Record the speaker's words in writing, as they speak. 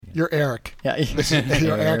You're Eric. Yeah.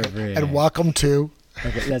 You're Eric. And welcome to...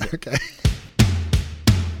 Okay, that's it. Okay.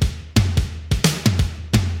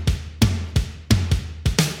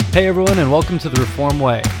 Hey everyone, and welcome to The Reform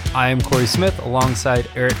Way. I am Corey Smith alongside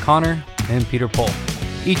Eric Connor and Peter Pohl.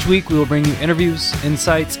 Each week we will bring you interviews,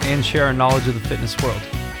 insights, and share our knowledge of the fitness world.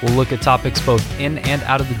 We'll look at topics both in and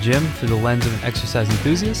out of the gym through the lens of an exercise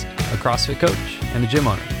enthusiast, a CrossFit coach, and a gym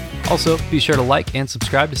owner. Also, be sure to like and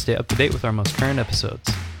subscribe to stay up to date with our most current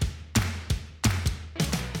episodes.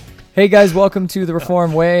 Hey guys, welcome to The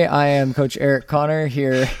Reform Way. I am Coach Eric Connor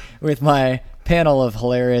here with my panel of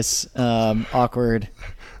hilarious, awkward...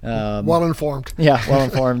 well-informed. Yeah,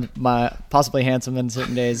 well-informed, possibly handsome in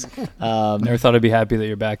certain days. Never thought I'd be happy that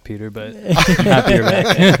you're back, Peter, but happy you're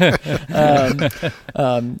back.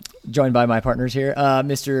 Joined by my partners here,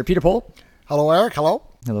 Mr. Peter Pohl. Hello, Eric. Hello.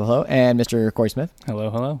 Hello, hello. And Mr. Corey Smith. Hello,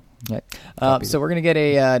 hello. Right. So we're going to get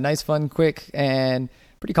a nice, fun, quick, and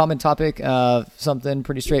pretty common topic, something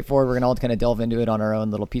pretty straightforward. We're going to all kind of delve into it on our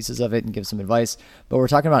own little pieces of it and give some advice. But we're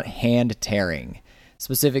talking about hand tearing,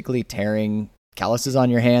 specifically tearing calluses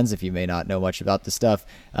on your hands. If you may not know much about this stuff,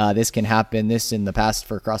 this can happen. This in the past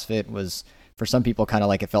for CrossFit was for some people kind of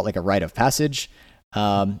like it felt like a rite of passage.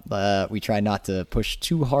 We try not to push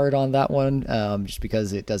too hard on that one, just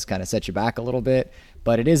because it does kind of set you back a little bit,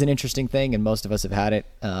 but it is an interesting thing. And most of us have had it,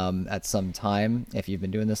 at some time if you've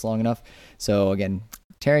been doing this long enough. So again,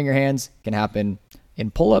 tearing your hands can happen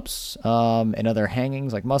in pull-ups, and other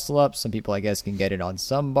hangings like muscle-ups. Some people, I guess, can get it on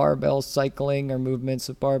some barbells, cycling or movements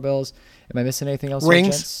of barbells. Am I missing anything else?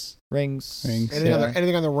 Rings. Rings.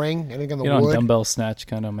 Anything on the ring? Anything on the On wood? dumbbell snatch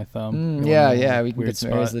kind of on my thumb. Yeah. We can Weird get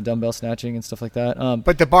some areas of the dumbbell snatching and stuff like that.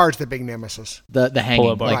 But the bar's the big nemesis. The hanging,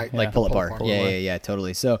 Pull-up bar. like pull-up bar. Yeah,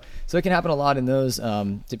 totally. So it can happen a lot in those,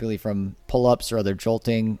 typically from pull-ups or other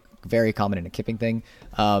jolting. Very common in a kipping thing.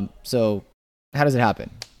 So how does it happen?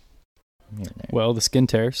 Well, the skin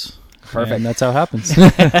tears. Perfect. And that's how it happens.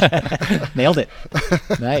 Nailed it.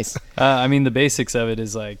 Nice. I mean, the basics of it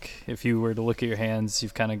is like, if you were to look at your hands,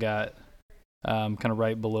 you've kind of got, kind of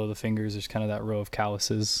right below the fingers, there's kind of that row of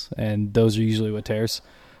calluses, and those are usually what tears.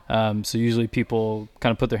 So usually people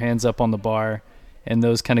kind of put their hands up on the bar, and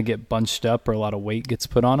those kind of get bunched up, or a lot of weight gets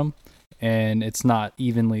put on them, and it's not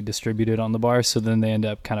evenly distributed on the bar, so then they end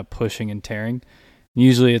up kind of pushing and tearing.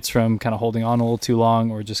 Usually it's from kind of holding on a little too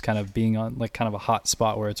long, or just kind of being on like kind of a hot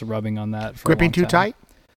spot where it's rubbing on that for Gripping a long too time.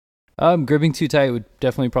 tight? Gripping too tight would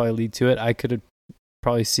definitely probably lead to it. I could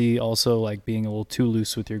probably see also like being a little too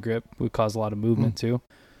loose with your grip would cause a lot of movement too.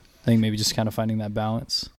 I think maybe just kind of finding that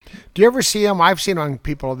balance. Do you ever see them? I've seen on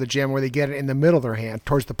people at the gym where they get it in the middle of their hand,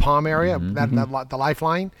 towards the palm area, the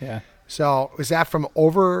lifeline. Yeah. So is that from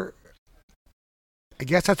over... I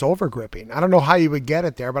guess that's over gripping. I don't know how you would get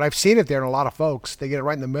it there, but I've seen it there in a lot of folks. They get it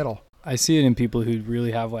right in the middle. I see it in people who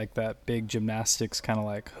really have like that big gymnastics kind of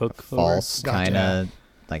like hook. False, Gotcha. kind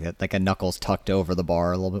of like a knuckles tucked over the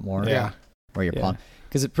bar a little bit more. Yeah. Where your palm,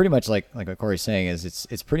 because it pretty much like what Corey's saying is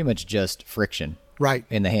it's pretty much just friction Right.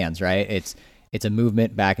 in the hands, right? It's a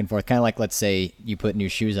movement back and forth, kind of like, let's say you put new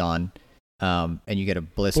shoes on, and you get a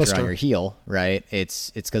blister on your heel, right? It's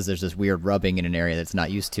because there's this weird rubbing in an area that's not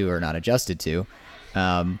used to or not adjusted to.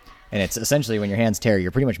 And it's essentially when your hands tear,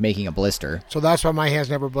 you're pretty much making a blister. So that's why my hands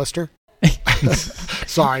never blister?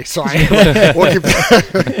 Sorry. Perfect.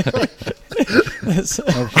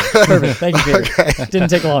 Thank you, Peter. Okay. Didn't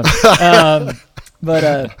take long.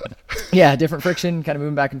 Yeah, different friction, kind of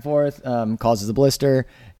moving back and forth, causes a blister.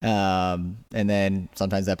 And then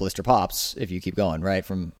sometimes that blister pops if you keep going, right?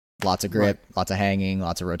 From lots of grip, lots of hanging,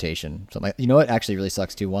 lots of rotation. So you know what actually really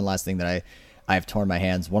sucks too? One last thing that I've torn my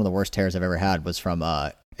hands. One of the worst tears I've ever had was from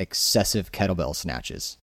excessive kettlebell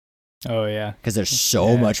snatches. Oh yeah, because there's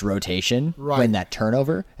so much rotation when that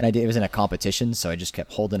turnover, and it was in a competition, so I just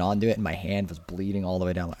kept holding on to it, and my hand was bleeding all the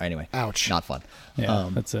way down. Anyway, ouch, not fun. Yeah,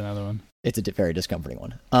 that's another one. It's a very discomforting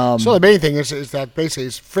one. So the main thing is that basically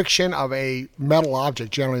it's friction of a metal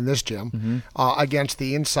object, generally in this gym, against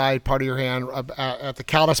the inside part of your hand at the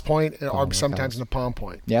callus point, or sometimes in the palm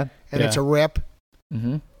point. Yeah, and it's a rip.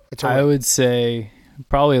 Mm-hmm. I would say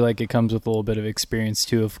probably like it comes with a little bit of experience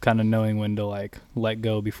too, of kind of knowing when to like let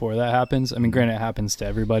go before that happens. I mean, granted, it happens to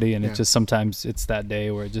everybody, and it just sometimes it's that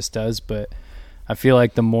day where it just does. But I feel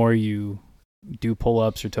like the more you do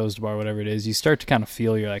pull-ups or toes to bar, whatever it is, you start to kind of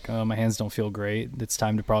feel, you're like, oh, my hands don't feel great. It's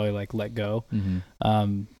time to probably like let go.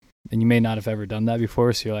 And you may not have ever done that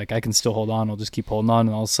before, so you're like, I can still hold on. I'll just keep holding on,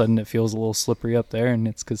 and all of a sudden it feels a little slippery up there, and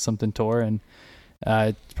it's because something tore. And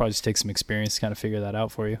it probably just takes some experience to kind of figure that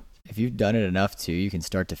out for you. If you've done it enough too, you can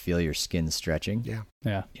start to feel your skin stretching. Yeah.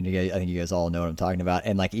 Yeah. I think you guys all know what I'm talking about.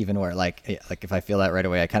 And like even where like if I feel that right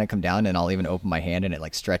away, I kind of come down and I'll even open my hand and it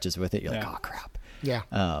like stretches with it. You're like, oh crap. Yeah.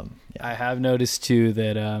 I have noticed too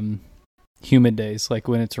that humid days, like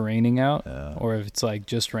when it's raining out, or if it's like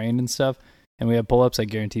just rained and stuff, and we have pull-ups, I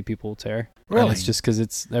guarantee people will tear. Really? And it's just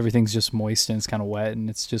because everything's just moist and it's kind of wet, and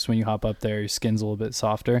it's just when you hop up there, your skin's a little bit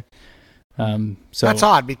softer. So that's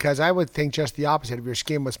odd because I would think just the opposite. If your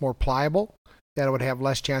skin was more pliable, that it would have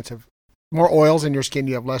less chance of more oils in your skin.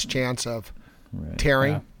 You have less chance of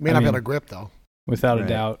tearing. Yeah. May not be able to grip though. Without a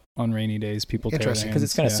doubt, on rainy days, people tear their hands. Because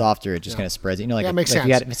it's kind of softer. It just kind of spreads. You know, like, makes like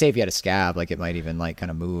sense. if you had a scab, like it might even like kind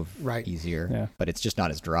of move easier. Yeah. But it's just not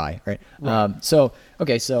as dry, right? So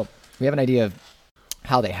we have an idea of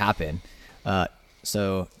how they happen.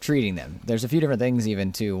 So treating them. There's a few different things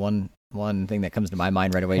even too. One thing that comes to my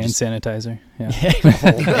mind right away. Hand sanitizer.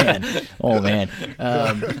 Yeah. Oh man.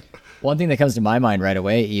 One thing that comes to my mind right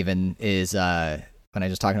away even is when I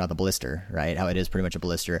was talking about the blister, right? How it is pretty much a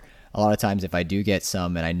blister. A lot of times if I do get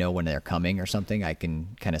some and I know when they're coming or something, I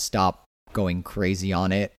can kind of stop going crazy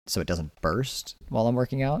on it so it doesn't burst while I'm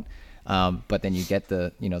working out. But then you get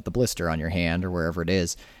the blister on your hand or wherever it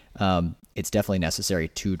is. It's definitely necessary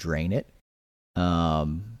to drain it.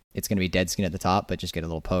 It's going to be dead skin at the top, but just get a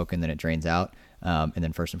little poke and then it drains out. And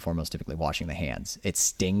then first and foremost, typically washing the hands. It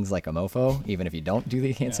stings like a mofo, even if you don't do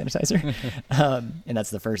the hand sanitizer. And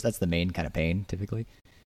that's the main kind of pain typically.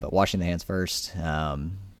 But washing the hands first.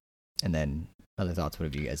 And then other thoughts, what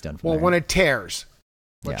have you guys done from there? When it tears,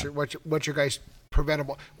 what's your guys'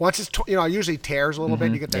 preventable? Once it's, it usually tears a little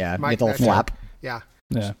bit. You get that, you get the little flap. Yeah.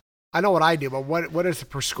 Yeah. I know what I do, but what is the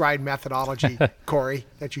prescribed methodology, Corey,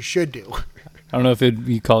 that you should do? I don't know if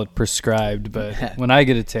you call it prescribed, but when I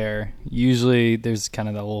get a tear, usually there's kind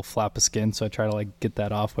of that little flap of skin, so I try to like get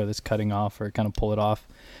that off, whether it's cutting off or kind of pull it off.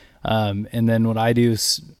 And then what I do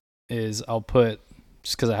is I'll put,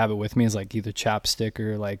 just because I have it with me, is like either chapstick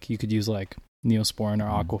or like you could use like Neosporin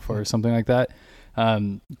or Aquaphor or something like that.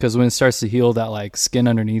 Because when it starts to heal, that like skin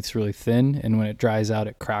underneath's really thin, and when it dries out,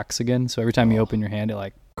 it cracks again. So every time you open your hand, it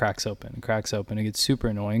like cracks open. It gets super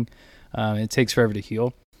annoying. It takes forever to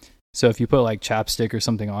heal. So if you put like chapstick or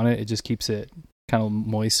something on it, it just keeps it kind of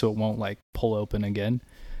moist so it won't like pull open again.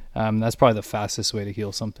 That's probably the fastest way to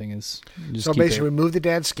heal something is just so basically remove the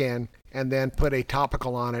dead skin and then put a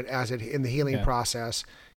topical on it as it in the healing process.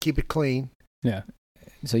 Keep it clean. Yeah.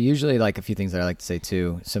 So usually like a few things that I like to say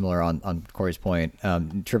too, similar on Corey's point,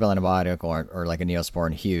 triple antibiotic or like a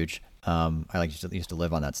Neosporin, huge. I used to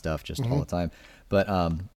live on that stuff just all the time.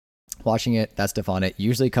 But washing it, that stuff on it,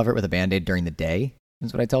 usually cover it with a Band-Aid during the day.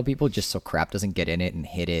 That's what I tell people, just so crap doesn't get in it and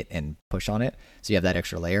hit it and push on it. So you have that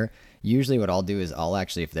extra layer. Usually what I'll do is I'll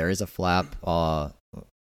actually, if there is a flap,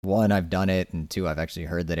 one, I've done it, and two, I've actually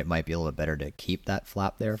heard that it might be a little bit better to keep that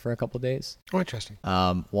flap there for a couple of days. Oh, interesting.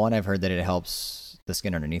 One, I've heard that it helps the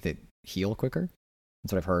skin underneath it heal quicker.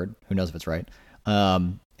 That's what I've heard. Who knows if it's right.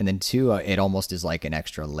 And then two, it almost is like an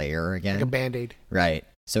extra layer again. Like a Band-Aid. Right.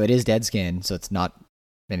 So it is dead skin, so it's not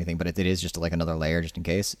anything, but it is just like another layer just in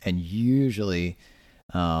case. And usually...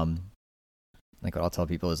 like what I'll tell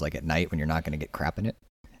people is like at night when you're not going to get crap in it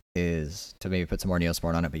is to maybe put some more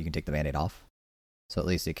Neosporin on it, but you can take the Band-Aid off. So at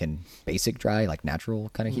least it can basic dry, like natural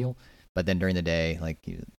kind of heal. But then during the day, like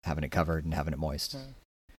you having it covered and having it moist.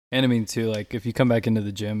 And I mean too, like if you come back into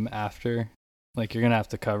the gym after, like you're going to have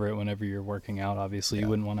to cover it whenever you're working out. Obviously you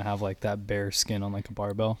wouldn't want to have like that bare skin on like a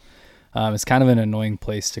barbell. It's kind of an annoying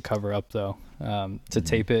place to cover up though. To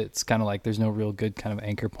tape it, it's kind of like there's no real good kind of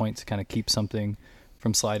anchor point to kind of keep something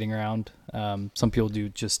from sliding around. Some people do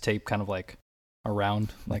just tape kind of like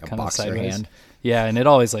around, like kind of sideways. Hand. Yeah, and it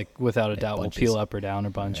always like without a doubt will peel up or down or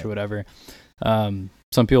bunch or whatever.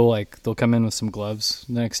 Some people like they'll come in with some gloves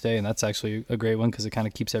the next day, and that's actually a great one because it kind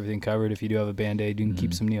of keeps everything covered. If you do have a Band-Aid, you can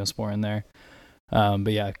keep some Neosporin there.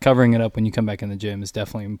 But yeah, covering it up when you come back in the gym is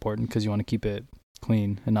definitely important because you want to keep it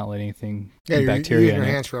clean and not let anything bacteria you're using your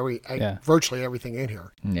hands for virtually everything in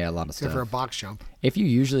here. Yeah, a lot of stuff. Except for a box jump. If you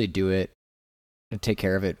usually do it and take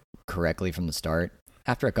care of it correctly from the start,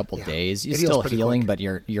 after a couple days, you're still healing, but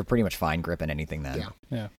you're pretty much fine gripping anything then.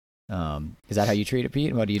 Yeah. Is that how you treat it,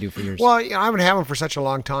 Pete? What do you do for yours? Well, I haven't had one for such a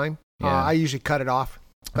long time. I usually cut it off,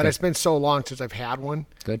 but it's been so long since I've had one.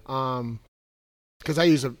 Good. Because I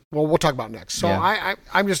use we'll talk about it next. So I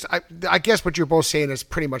guess what you're both saying is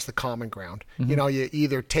pretty much the common ground. You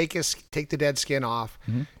either take the dead skin off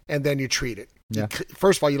and then you treat it. Yeah.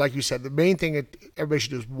 First of all, like you said, the main thing that everybody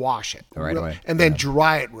should do is wash it right away, and then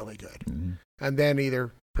dry it really good, and then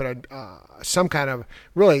either put some kind of,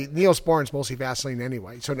 really, Neosporin is mostly Vaseline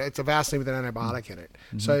anyway. So it's a Vaseline with an antibiotic in it.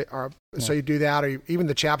 So you do that, or even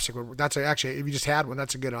the chapstick. That's actually, if you just had one,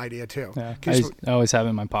 that's a good idea too. Yeah. I always have it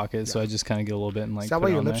in my pocket, so I just kind of get a little bit and like. Is that why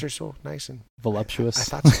your lips are so nice and voluptuous?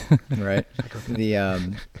 I thought so. Right.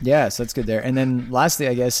 So that's good there. And then lastly,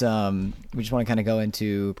 I guess we just want to kind of go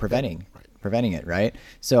into preventing it, right?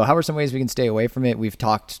 So how are some ways we can stay away from it? We've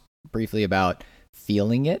talked briefly about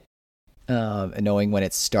feeling it. And knowing when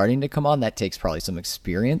it's starting to come on. That takes probably some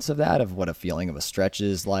experience of that, of what a feeling of a stretch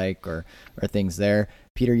is like, or things there.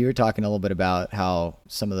 Peter, you were talking a little bit about how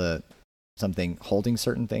something holding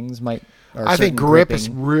certain things might. I think grip is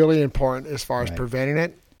really important as far as preventing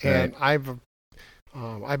it, and I've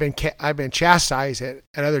been chastised at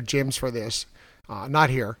other gyms for this, not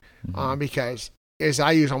here, because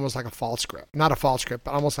I use almost like a false grip, not a false grip,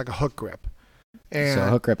 but almost like a hook grip. And so a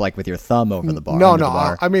hook grip like with your thumb over the bar.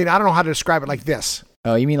 No. I mean, I don't know how to describe it like this.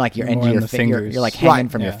 Oh, you mean like your end of your fingers? You're like hanging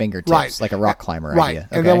from your fingertips, like a rock climber idea.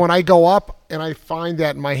 And then when I go up and I find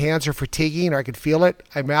that my hands are fatiguing or I can feel it,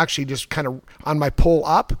 I'm actually just kind of on my pull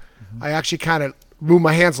up. I actually kind of move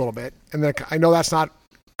my hands a little bit, and then I know that's not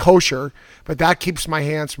kosher, but that keeps my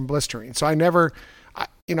hands from blistering. So I never,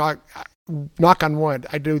 knock on wood,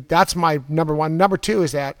 I do. That's my number one. Number two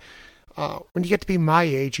is that. When you get to be my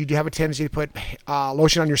age, you do have a tendency to put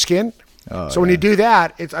lotion on your skin. When you do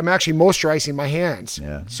that, I'm actually moisturizing my hands.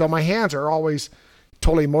 Yeah. So my hands are always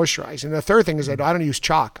totally moisturized. And the third thing is that I don't use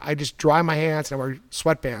chalk. I just dry my hands and I wear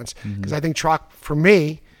sweatbands because I think chalk, for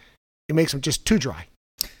me, it makes them just too dry.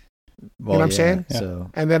 You know what I'm saying? Yeah.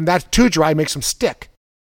 So. And then that too dry makes them stick.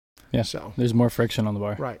 Yeah. So there's more friction on the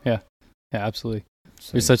bar. Right. Yeah. Yeah, absolutely.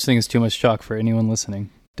 There's such thing as too much chalk for anyone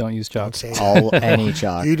listening. Don't use chalk. Any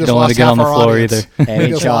chalk. You just don't want to get on the floor either.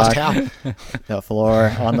 Any chalk. The floor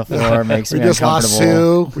makes me uncomfortable. We just lost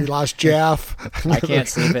Sue. We lost Jeff. I can't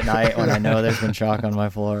sleep at night when I know there's been chalk on my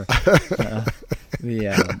floor. But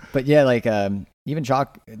even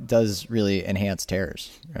chalk does really enhance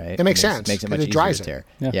tears, right? It makes sense. Makes it much easier to tear.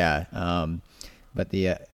 Yeah.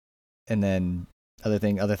 And then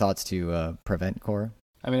other thoughts to prevent core.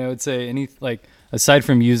 I mean, I would say aside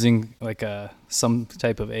from using some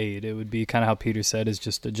type of aid, it would be kind of how Peter said, is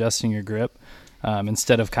just adjusting your grip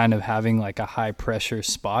instead of kind of having like a high pressure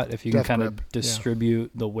spot. If you can kind of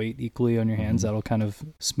distribute the weight equally on your hands, that'll kind of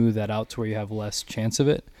smooth that out to where you have less chance of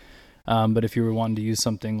it. But if you were wanting to use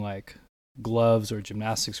something like gloves or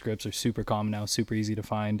gymnastics grips, are super common now, super easy to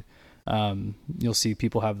find. You'll see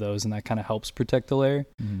people have those, and that kind of helps protect the layer.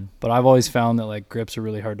 But I've always found that like grips are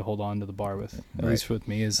really hard to hold on to the bar with. At least with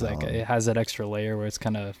me, is like it has that extra layer where it's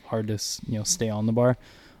kind of hard to stay on the bar.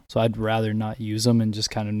 So I'd rather not use them and just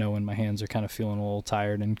kind of know when my hands are kind of feeling a little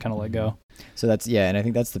tired and kind of let go. So and I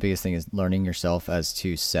think that's the biggest thing, is learning yourself as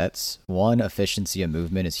to sets. One, efficiency of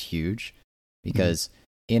movement is huge, because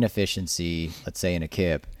inefficiency, let's say in a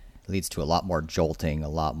kip, leads to a lot more jolting, a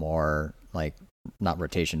lot more like, not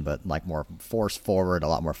rotation, but like more force forward, a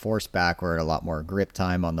lot more force backward, a lot more grip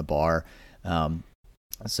time on the bar.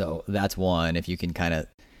 So that's one. If you can kind of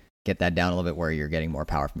get that down a little bit, where you're getting more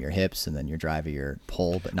power from your hips and then your drive of your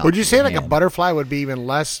pull, but not. Would you say like a butterfly would be even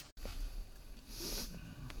less?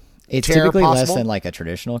 It's typically less than like a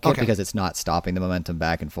traditional kip, because it's not stopping the momentum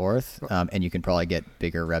back and forth, and you can probably get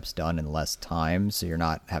bigger reps done in less time, so you're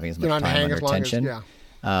not having as much time under tension.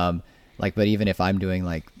 But even if I'm doing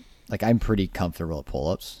like I'm pretty comfortable at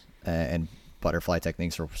pull-ups and butterfly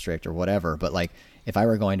techniques or strict or whatever. But like if I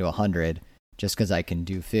were going to 100, just because I can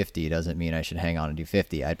do 50 doesn't mean I should hang on and do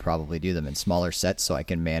 50. I'd probably do them in smaller sets so I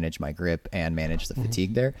can manage my grip and manage the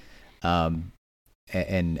fatigue there, and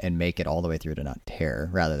make it all the way through to not tear,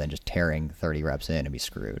 rather than just tearing 30 reps in and be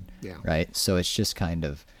screwed. Yeah. Right. So it's just kind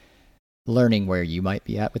of learning where you might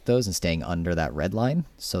be at with those and staying under that red line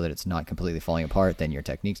so that it's not completely falling apart. Then your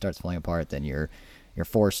technique starts falling apart. Then your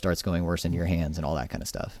force starts going worse into your hands and all that kind of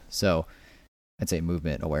stuff. So I'd say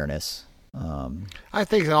movement awareness. I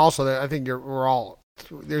think also that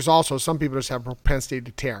there's also some people just have propensity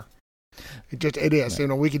to tear. It is. Right.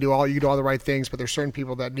 You can do all the right things, but there's certain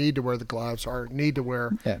people that need to wear the gloves or need to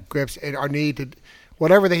wear grips or need to,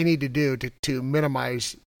 whatever they need to do to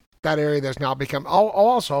minimize that area that's now become.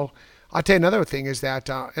 Also, I'll tell you another thing is that,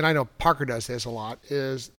 and I know Parker does this a lot,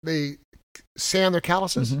 is they sand their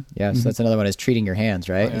calluses. Yes, that's another one, is treating your hands,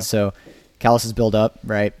 right? And so calluses build up,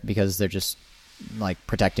 right, because they're just like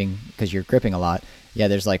protecting, because you're gripping a lot. Yeah,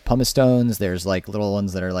 there's like pumice stones. There's like little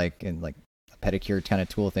ones that are like in like a pedicure kind of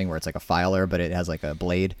tool thing where it's like a filer, but it has like a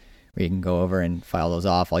blade where you can go over and file those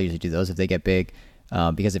off. I'll usually do those if they get big,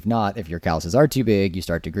 because if not, if your calluses are too big, you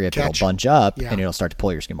start to grip, it'll bunch up and it'll start to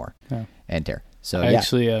pull your skin more and tear. So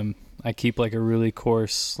I keep like a really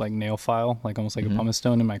coarse like nail file, like almost like a pumice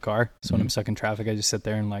stone in my car. So when I'm stuck in traffic, I just sit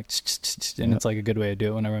there and like, and it's like a good way to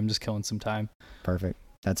do it whenever I'm just killing some time. Perfect.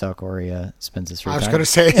 That's how Corey spends his free time. I was time. going to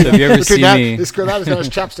say, so have you ever seen me? This guy has got his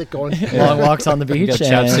chapstick going. Long walks on the beach. Got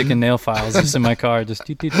chapstick and nail files just in my car. Just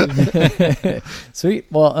Sweet.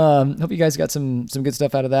 Well, hope you guys got some good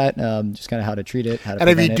stuff out of that. Just kind of how to treat it. How to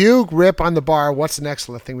and if you prevent do rip on the bar, what's the next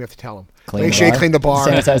thing we have to tell them? Clean Make the sure you bar. clean the bar.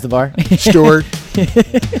 Sanitize the bar. Stuart.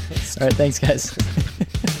 All right. Thanks, guys.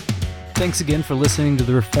 Thanks again for listening to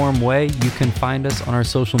The Reform Way. You can find us on our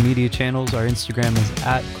social media channels. Our Instagram is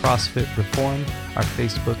 @CrossFit Reform. Our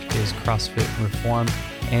Facebook is CrossFit Reform.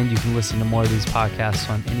 And you can listen to more of these podcasts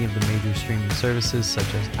on any of the major streaming services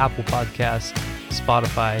such as Apple Podcasts,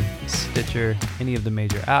 Spotify, Stitcher, any of the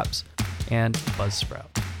major apps, and Buzzsprout.